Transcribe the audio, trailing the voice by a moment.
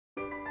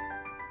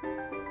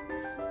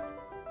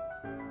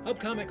Hub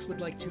Comics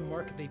would like to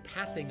mark the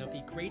passing of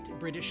the great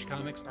British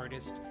comics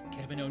artist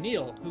Kevin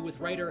O'Neill, who with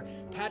writer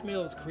Pat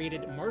Mills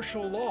created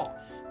martial law.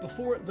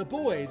 Before The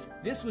Boys,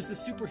 this was the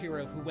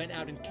superhero who went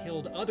out and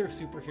killed other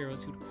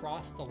superheroes who'd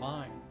crossed the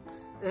line.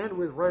 And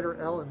with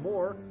writer Alan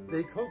Moore,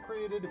 they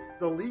co-created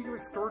The League of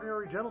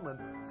Extraordinary Gentlemen,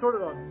 sort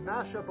of a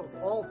mashup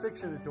of all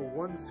fiction into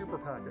one super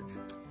package.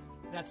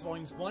 That's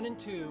volumes 1 and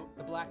 2,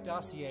 The Black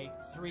Dossier,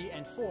 3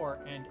 and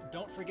 4, and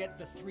don't forget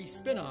the 3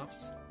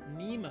 spin-offs,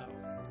 Nemo.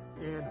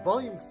 And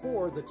volume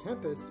 4, The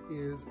Tempest,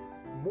 is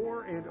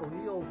Moore and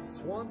O'Neill's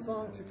swan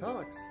song to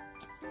comics.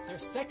 Their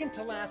second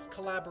to last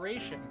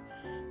collaboration,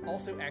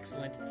 also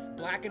excellent,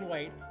 Black and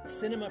White,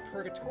 Cinema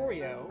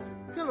Purgatorio.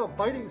 It's kind of a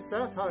biting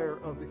satire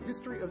of the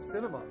history of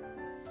cinema.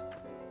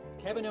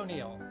 Kevin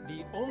O'Neill,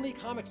 the only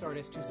comics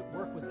artist whose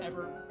work was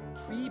ever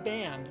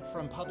pre-banned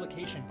from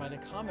publication by the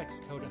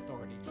Comics Code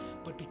Authority,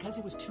 but because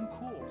it was too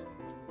cool.